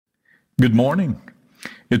Good morning.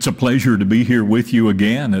 It's a pleasure to be here with you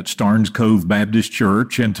again at Starnes Cove Baptist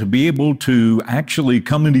Church and to be able to actually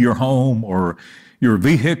come into your home or your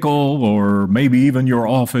vehicle or maybe even your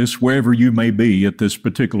office, wherever you may be at this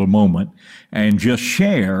particular moment, and just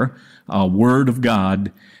share a Word of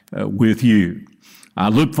God with you. I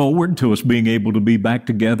look forward to us being able to be back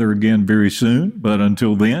together again very soon, but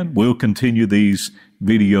until then, we'll continue these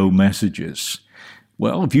video messages.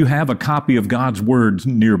 Well, if you have a copy of God's Word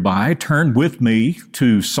nearby, turn with me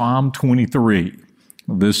to Psalm 23.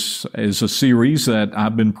 This is a series that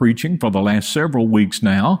I've been preaching for the last several weeks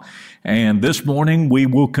now, and this morning we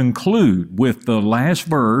will conclude with the last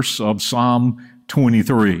verse of Psalm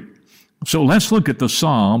 23. So let's look at the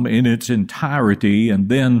psalm in its entirety, and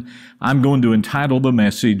then I'm going to entitle the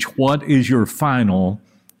message, What is Your Final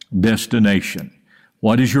Destination?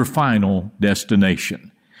 What is your final destination?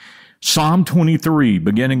 Psalm 23,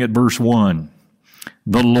 beginning at verse 1.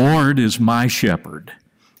 The Lord is my shepherd,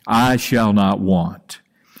 I shall not want.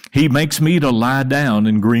 He makes me to lie down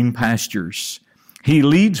in green pastures. He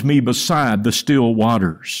leads me beside the still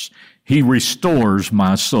waters. He restores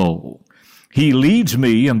my soul. He leads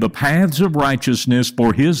me in the paths of righteousness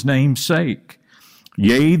for His name's sake.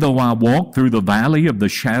 Yea, though I walk through the valley of the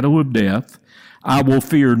shadow of death, I will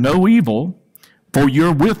fear no evil, for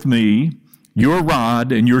You're with me. Your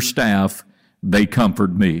rod and your staff, they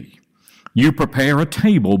comfort me. You prepare a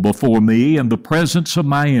table before me in the presence of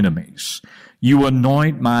my enemies. You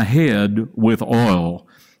anoint my head with oil.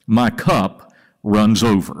 My cup runs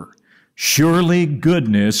over. Surely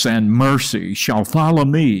goodness and mercy shall follow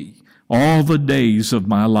me all the days of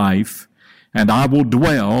my life, and I will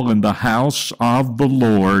dwell in the house of the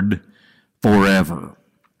Lord forever.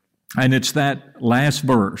 And it's that last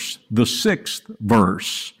verse, the sixth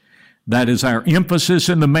verse, that is our emphasis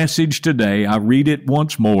in the message today. I read it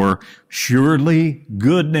once more. Surely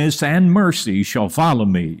goodness and mercy shall follow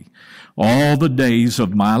me all the days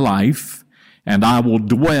of my life, and I will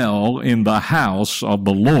dwell in the house of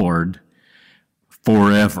the Lord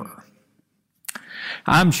forever.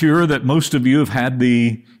 I'm sure that most of you have had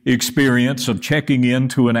the experience of checking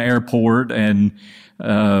into an airport and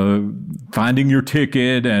finding your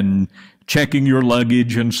ticket and checking your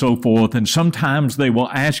luggage and so forth, and sometimes they will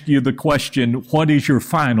ask you the question, what is your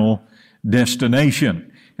final destination?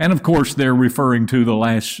 And of course, they're referring to the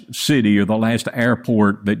last city or the last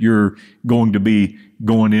airport that you're going to be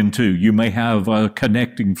going into. You may have a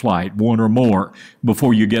connecting flight, one or more,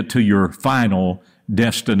 before you get to your final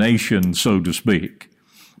destination, so to speak.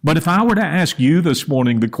 But if I were to ask you this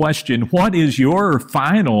morning the question, what is your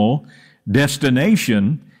final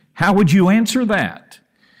destination? How would you answer that?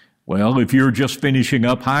 Well, if you're just finishing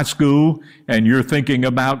up high school and you're thinking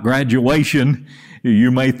about graduation,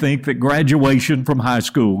 you may think that graduation from high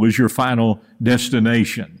school is your final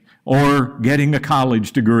destination, or getting a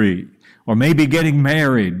college degree, or maybe getting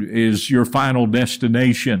married is your final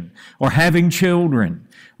destination, or having children,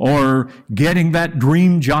 or getting that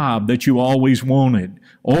dream job that you always wanted,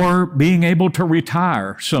 or being able to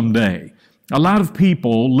retire someday. A lot of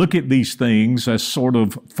people look at these things as sort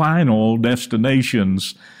of final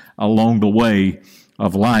destinations along the way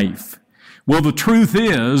of life. Well, the truth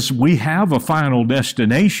is we have a final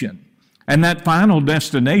destination, and that final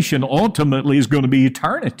destination ultimately is going to be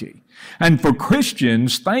eternity. And for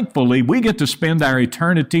Christians, thankfully, we get to spend our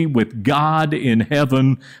eternity with God in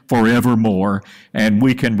heaven forevermore, and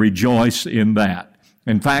we can rejoice in that.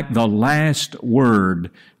 In fact, the last word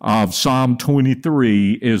of Psalm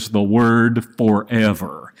 23 is the word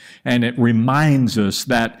forever. And it reminds us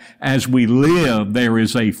that as we live, there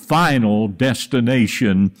is a final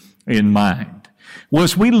destination in mind. Well,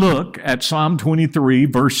 as we look at Psalm 23,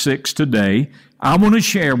 verse 6 today, I want to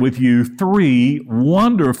share with you three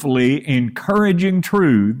wonderfully encouraging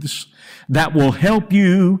truths that will help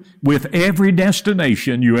you with every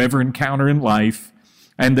destination you ever encounter in life.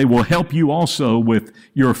 And they will help you also with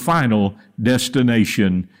your final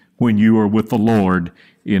destination when you are with the Lord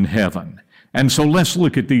in heaven. And so let's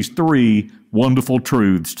look at these three wonderful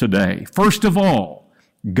truths today. First of all,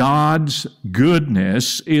 God's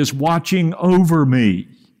goodness is watching over me.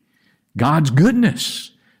 God's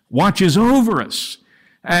goodness watches over us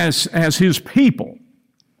as His people.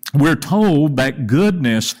 We're told that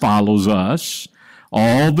goodness follows us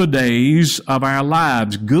all the days of our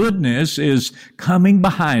lives. Goodness is coming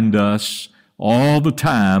behind us all the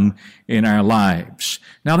time in our lives.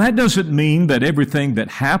 Now, that doesn't mean that everything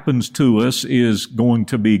that happens to us is going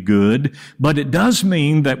to be good, but it does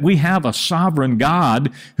mean that we have a sovereign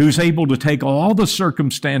God who's able to take all the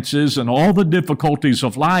circumstances and all the difficulties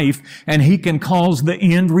of life, and He can cause the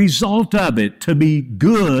end result of it to be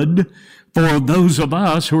good for those of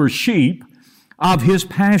us who are sheep of His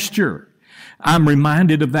pasture. I'm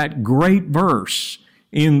reminded of that great verse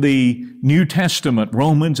in the New Testament,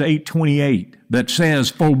 Romans 8:28, that says,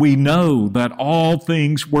 "For we know that all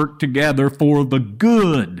things work together for the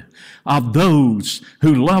good of those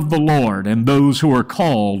who love the Lord and those who are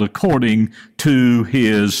called according to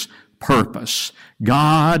His purpose."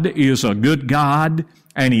 God is a good God,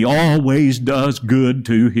 and He always does good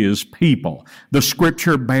to His people. The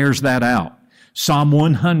Scripture bears that out. Psalm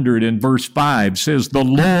 100 in verse 5 says, "The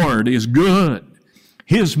Lord is good.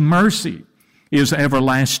 His mercy is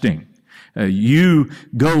everlasting." You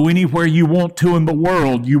go anywhere you want to in the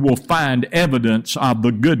world, you will find evidence of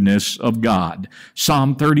the goodness of God.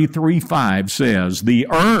 Psalm 33:5 says, "The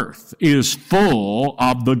earth is full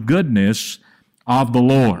of the goodness of the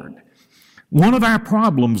Lord." One of our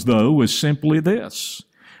problems, though, is simply this.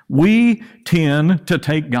 We tend to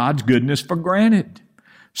take God's goodness for granted.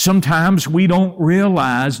 Sometimes we don't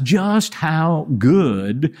realize just how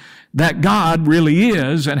good that God really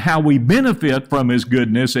is and how we benefit from His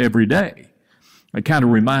goodness every day. It kind of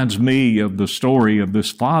reminds me of the story of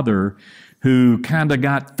this father who kind of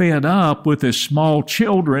got fed up with his small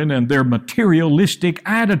children and their materialistic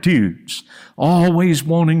attitudes, always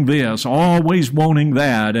wanting this, always wanting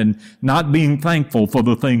that, and not being thankful for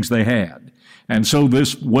the things they had. And so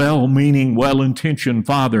this well-meaning, well-intentioned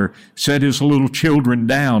father set his little children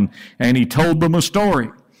down and he told them a story.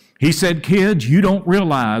 He said, "Kids, you don't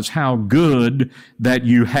realize how good that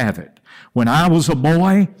you have it. When I was a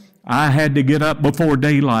boy, I had to get up before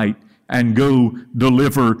daylight and go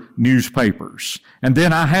deliver newspapers. And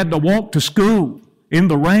then I had to walk to school in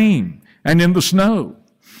the rain and in the snow.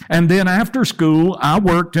 And then after school, I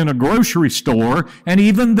worked in a grocery store, and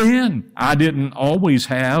even then, I didn't always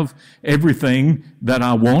have everything that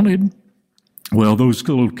I wanted." Well, those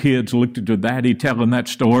little kids looked at their daddy telling that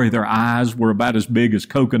story. Their eyes were about as big as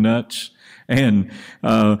coconuts. And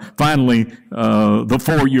finally, the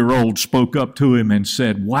 4-year-old spoke up to him and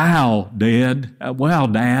said, Wow, Dad,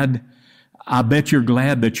 I bet you're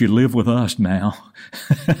glad that you live with us now."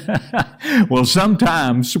 Well,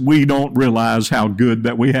 sometimes we don't realize how good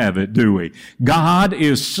that we have it, do we? God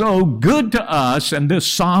is so good to us, and this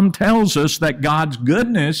psalm tells us that God's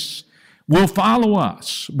goodness will follow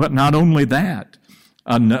us. But not only that,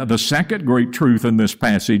 the second great truth in this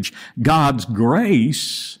passage, God's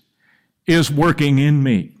grace is working in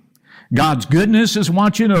me. God's goodness is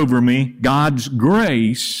watching over me. God's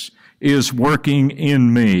grace is working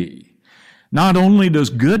in me. Not only does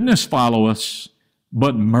goodness follow us,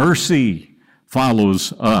 but mercy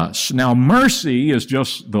follows us. Now, mercy is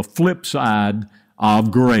just the flip side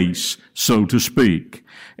of grace, so to speak.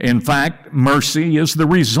 In fact, mercy is the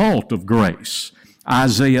result of grace.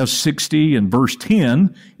 Isaiah 60 and verse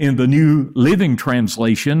 10 in the New Living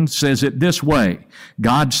Translation says it this way.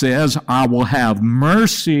 God says, "I will have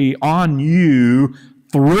mercy on you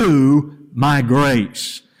through my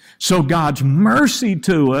grace." So God's mercy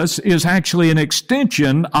to us is actually an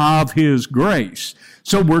extension of His grace.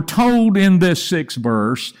 So we're told in this 6th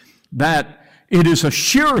verse that it is a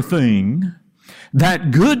sure thing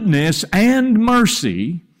that goodness and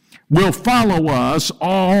mercy will follow us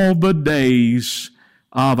all the days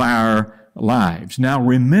of our lives. Now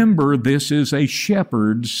remember, this is a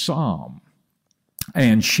shepherd's psalm.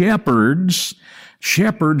 And shepherds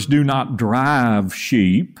do not drive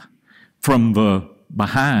sheep from the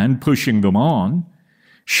behind, pushing them on.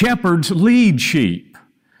 Shepherds lead sheep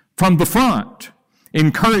from the front,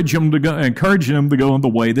 encouraging them to go in the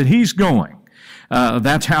way that He's going.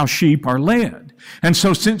 That's how sheep are led. And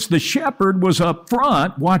so since the shepherd was up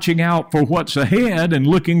front watching out for what's ahead and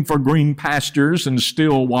looking for green pastures and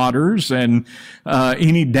still waters and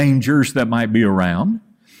any dangers that might be around,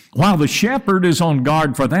 while the shepherd is on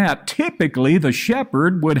guard for that, typically the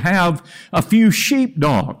shepherd would have a few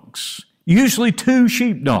sheepdogs, usually 2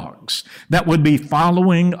 sheepdogs, that would be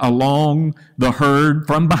following along the herd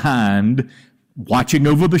from behind, watching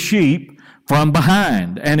over the sheep from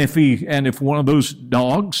behind. And if one of those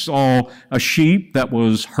dogs saw a sheep that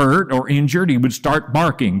was hurt or injured, he would start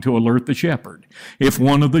barking to alert the shepherd. If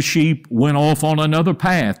one of the sheep went off on another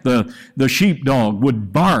path, the sheepdog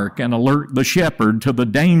would bark and alert the shepherd to the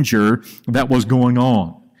danger that was going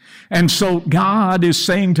on. And so God is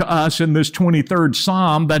saying to us in this 23rd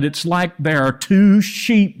Psalm that it's like there are 2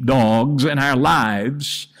 sheepdogs in our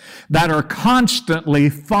lives that are constantly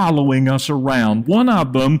following us around. One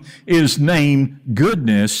of them is named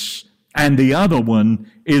goodness, and the other one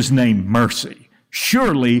is named mercy.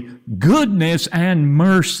 Surely goodness and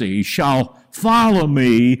mercy shall follow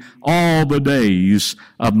me all the days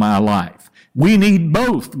of my life. We need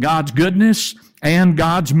both God's goodness and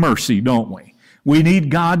God's mercy, don't we? We need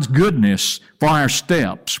God's goodness for our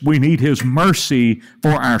steps. We need His mercy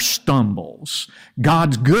for our stumbles.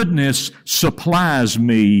 God's goodness supplies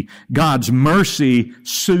me. God's mercy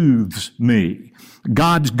soothes me.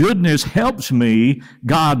 God's goodness helps me.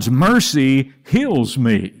 God's mercy heals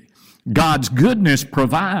me. God's goodness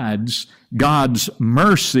provides. God's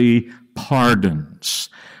mercy pardons.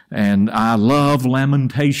 And I love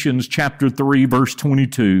Lamentations chapter 3, verse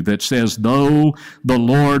 22 that says, through the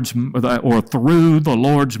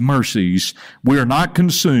Lord's mercies, we are not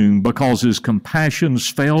consumed because His compassions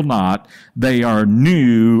fail not. They are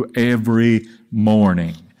new every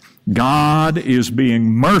morning. God is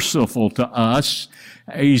being merciful to us.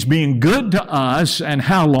 He's being good to us. And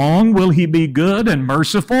how long will He be good and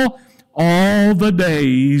merciful? All the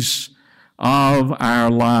days of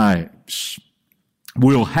our lives.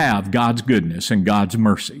 We'll have God's goodness and God's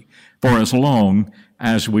mercy for as long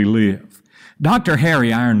as we live. Dr.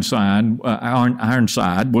 Harry Ironside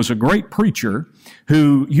was a great preacher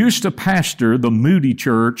who used to pastor the Moody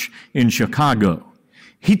Church in Chicago.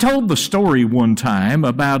 He told the story one time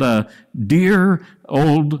about a dear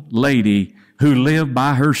old lady who lived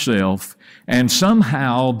by herself, and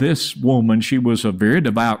somehow this woman, she was a very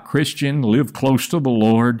devout Christian, lived close to the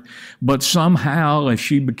Lord, but somehow as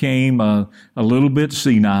she became a little bit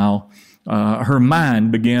senile, her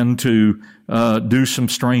mind began to do some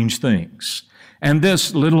strange things. And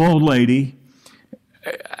this little old lady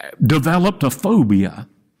developed a phobia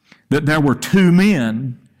that there were two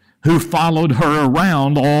men who followed her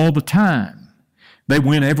around all the time. They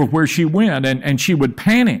went everywhere she went, and she would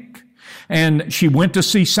panic. And she went to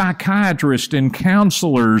see psychiatrists and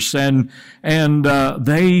counselors, and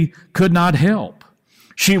they could not help.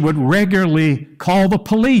 She would regularly call the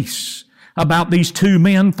police about these two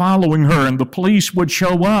men following her, and the police would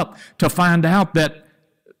show up to find out that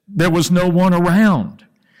there was no one around.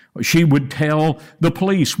 She would tell the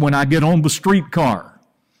police, when I get on the streetcar,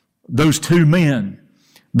 those two men,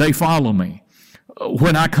 they follow me.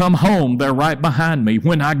 When I come home, they're right behind me.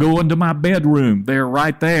 When I go into my bedroom, they're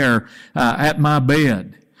right there at my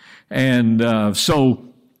bed. And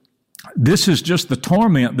so this is just the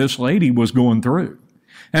torment this lady was going through.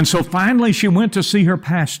 And so finally she went to see her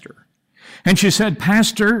pastor. And she said,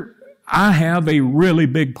 Pastor, I have a really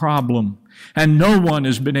big problem, and no one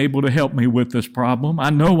has been able to help me with this problem. I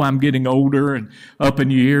know I'm getting older and up in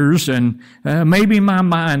years, and maybe my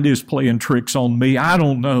mind is playing tricks on me. I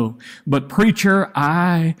don't know. But preacher,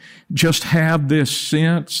 I just have this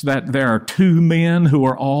sense that there are two men who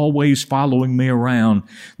are always following me around.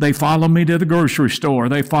 They follow me to the grocery store.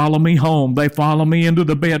 They follow me home. They follow me into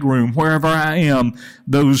the bedroom. Wherever I am,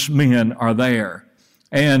 those men are there.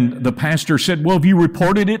 And the pastor said, well, have you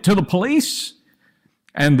reported it to the police?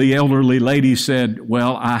 And the elderly lady said,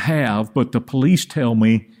 well, I have, but the police tell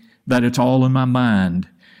me that it's all in my mind,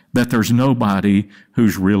 that there's nobody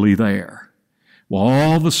who's really there. Well,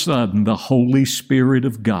 all of a sudden, the Holy Spirit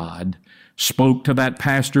of God spoke to that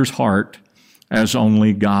pastor's heart as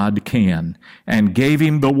only God can, and gave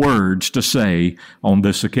him the words to say on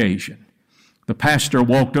this occasion. The pastor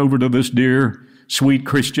walked over to this dear, sweet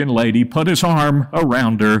Christian lady, put his arm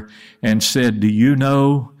around her, and said, do you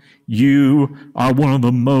know, you are one of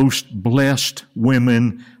the most blessed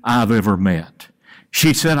women I've ever met.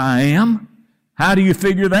 She said, I am? How do you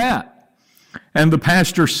figure that? And the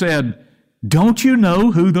pastor said, don't you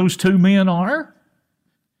know who those two men are?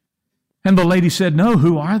 And the lady said, no,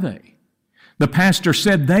 who are they? The pastor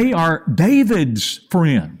said, they are David's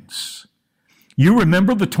friends. You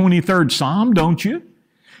remember the 23rd Psalm, don't you?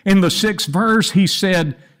 In the 6th verse, he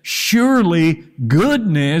said, surely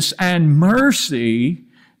goodness and mercy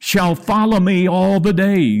shall follow me all the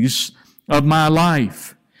days of my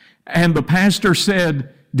life. And the pastor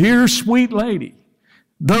said, dear sweet lady,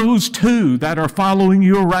 those two that are following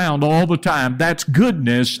you around all the time, that's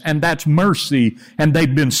goodness and that's mercy, and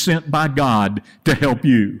they've been sent by God to help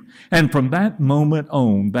you. And from that moment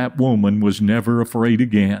on, that woman was never afraid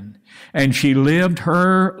again. And she lived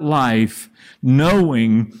her life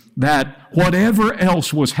knowing that whatever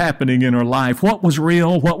else was happening in her life, what was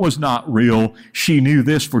real, what was not real, she knew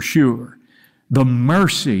this for sure. The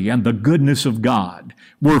mercy and the goodness of God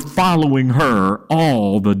were following her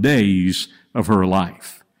all the days of her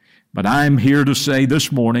life. But I'm here to say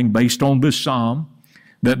this morning, based on this psalm,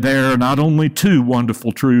 that there are not only two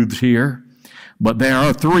wonderful truths here, but there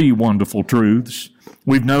are three wonderful truths.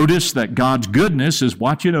 We've noticed that God's goodness is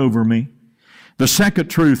watching over me. The second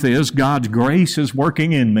truth is God's grace is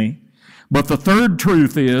working in me. But the third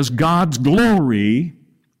truth is God's glory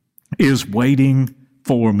is waiting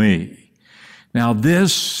for me. Now,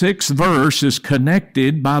 this 6th verse is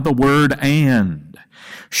connected by the word "and."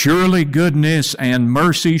 Surely goodness and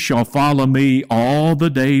mercy shall follow me all the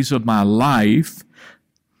days of my life,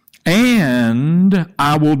 and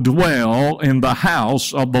I will dwell in the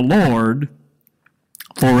house of the Lord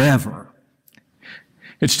forever.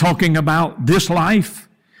 It's talking about this life,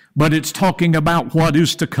 but it's talking about what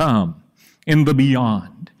is to come in the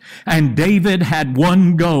beyond. And David had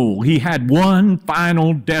one goal. He had one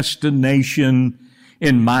final destination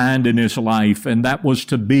in mind in his life, and that was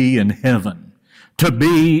to be in heaven, to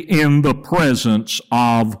be in the presence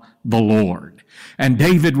of the Lord. And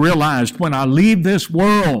David realized, when I leave this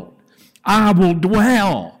world, I will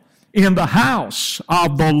dwell in the house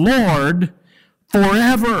of the Lord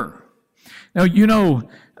forever. Now, you know,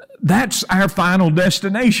 that's our final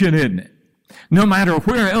destination, isn't it? No matter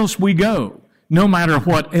where else we go, no matter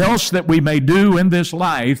what else that we may do in this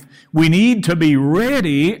life, we need to be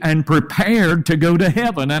ready and prepared to go to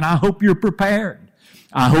heaven. And I hope you're prepared.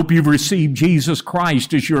 I hope you've received Jesus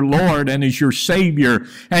Christ as your Lord and as your Savior.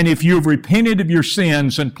 And if you've repented of your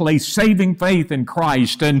sins and placed saving faith in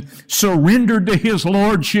Christ and surrendered to His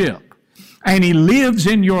Lordship, and He lives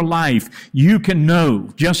in your life, you can know,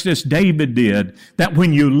 just as David did, that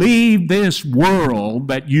when you leave this world,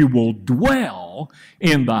 that you will dwell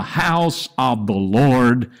in the house of the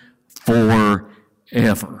Lord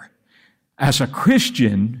forever. As a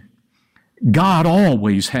Christian, God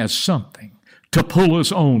always has something to pull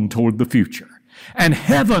us on toward the future. And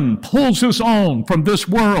heaven pulls us on from this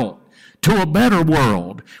world to a better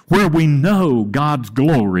world where we know God's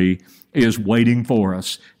glory is waiting for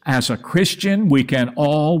us. As a Christian, we can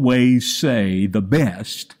always say the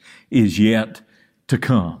best is yet to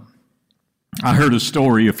come. I heard a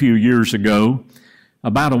story a few years ago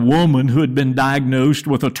about a woman who had been diagnosed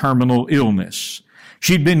with a terminal illness.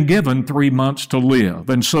 She'd been given 3 months to live,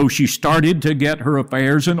 and so she started to get her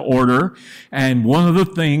affairs in order, and one of the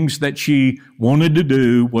things that she wanted to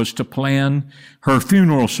do was to plan her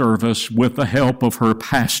funeral service with the help of her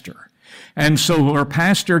pastor. And so her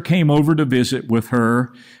pastor came over to visit with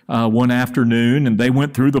her one afternoon, and they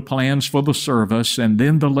went through the plans for the service, and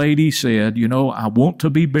then the lady said, you know, I want to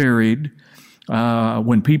be buried.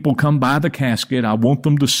 When people come by the casket, I want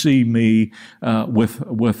them to see me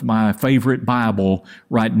with my favorite Bible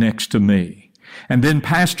right next to me. And then,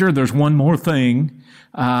 Pastor, there's one more thing.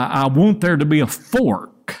 I want there to be a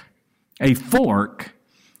fork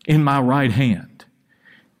in my right hand.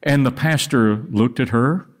 And the pastor looked at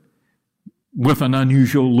her with an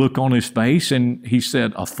unusual look on his face, and he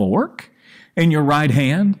said, a fork in your right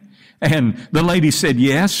hand? And the lady said,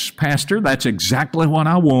 yes, Pastor, that's exactly what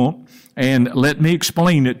I want. And let me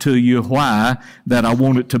explain it to you why that I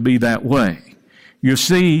want it to be that way. You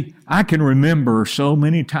see, I can remember so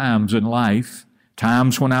many times in life,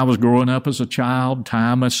 times when I was growing up as a child,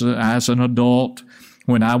 time as an adult,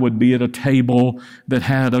 when I would be at a table that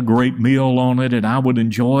had a great meal on it and I would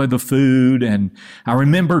enjoy the food. And I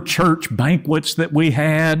remember church banquets that we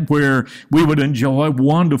had where we would enjoy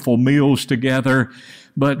wonderful meals together.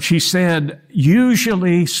 But she said,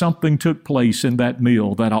 usually something took place in that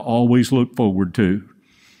meal that I always looked forward to.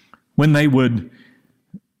 When I would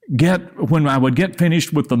get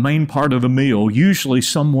finished with the main part of the meal, usually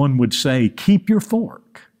someone would say, keep your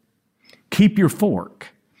fork. Keep your fork.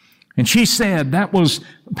 And she said,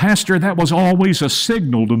 Pastor, that was always a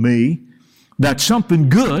signal to me that something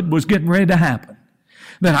good was getting ready to happen.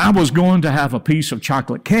 That I was going to have a piece of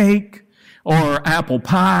chocolate cake or apple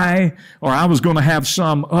pie, or I was going to have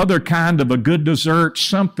some other kind of a good dessert,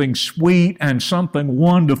 something sweet and something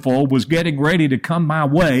wonderful was getting ready to come my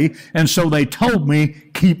way. And so they told me,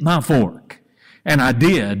 keep my fork. And I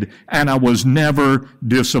did, and I was never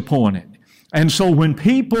disappointed. And so when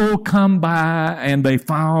people come by and they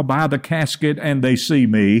file by the casket and they see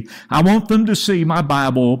me, I want them to see my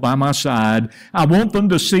Bible by my side. I want them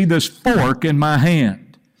to see this fork in my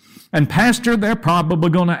hand. And Pastor, they're probably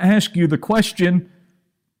going to ask you the question,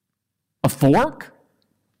 a fork?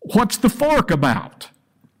 What's the fork about?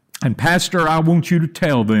 And Pastor, I want you to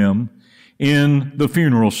tell them in the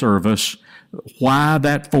funeral service why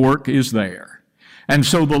that fork is there. And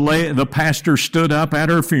so the pastor stood up at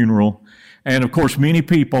her funeral. And of course, many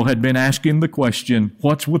people had been asking the question,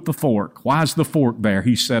 what's with the fork? Why is the fork there?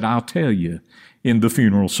 He said, I'll tell you in the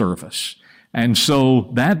funeral service. And so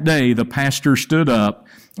that day, the pastor stood up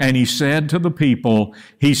and he said to the people,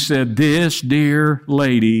 he said, this dear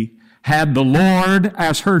lady had the Lord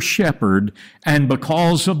as her shepherd, and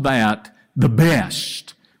because of that, the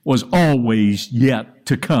best was always yet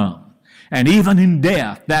to come. And even in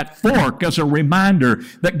death, that fork is a reminder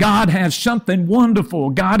that God has something wonderful.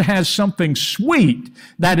 God has something sweet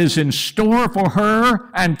that is in store for her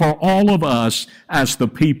and for all of us as the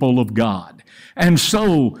people of God. And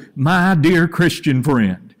so, my dear Christian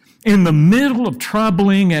friend, in the middle of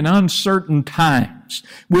troubling and uncertain times,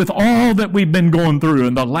 with all that we've been going through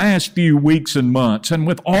in the last few weeks and months, and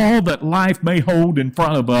with all that life may hold in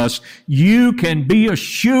front of us, you can be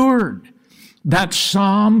assured that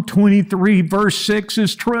Psalm 23 verse 6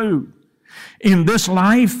 is true. In this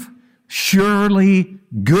life, surely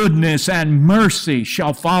goodness and mercy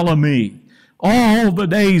shall follow me all the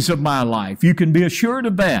days of my life. You can be assured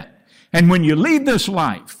of that. And when you leave this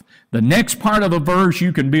life, the next part of the verse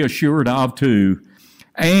you can be assured of too.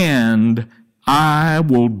 And I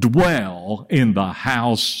will dwell in the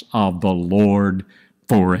house of the Lord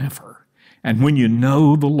forever. And when you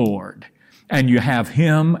know the Lord, and you have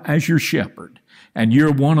Him as your shepherd, and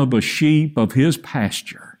you're one of the sheep of His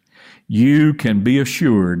pasture, you can be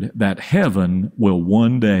assured that heaven will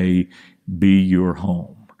one day be your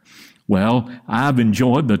home. Well, I've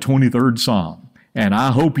enjoyed the 23rd Psalm, and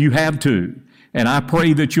I hope you have too. And I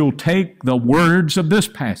pray that you'll take the words of this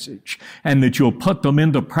passage and that you'll put them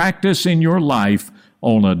into practice in your life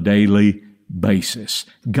on a daily basis.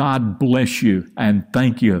 God bless you, and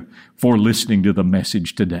thank you for listening to the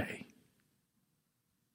message today.